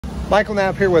Michael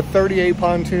Knapp here with 38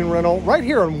 Pontoon Rental, right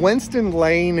here on Winston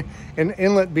Lane and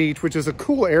Inlet Beach, which is a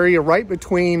cool area right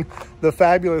between the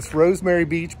fabulous Rosemary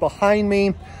Beach behind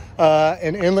me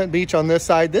and Inlet Beach on this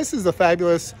side. This is the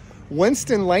fabulous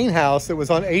Winston Lane house that was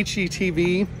on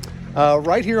HGTV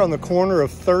right here on the corner of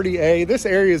 30A. This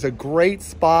area is a great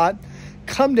spot.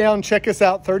 Come down, check us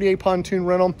out, 38 Pontoon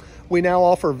Rental. We now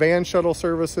offer van shuttle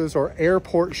services or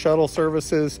airport shuttle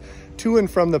services to and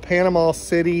from the Panama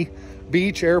City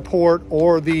Beach Airport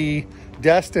or the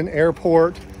Destin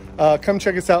Airport. Come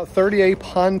check us out,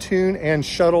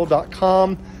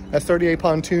 38pontoonandshuttle.com. That's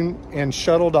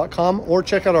 38pontoonandshuttle.com, or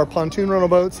check out our pontoon rental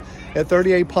boats at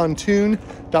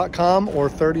 38pontoon.com or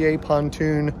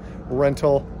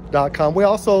 38pontoonrental.com. We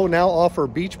also now offer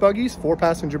beach buggies,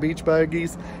 4-passenger beach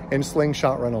buggies, and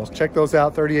Slingshot Rentals. Check those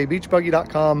out,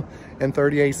 38beachbuggy.com and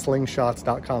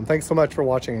 38slingshots.com. Thanks so much for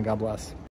watching, and God bless.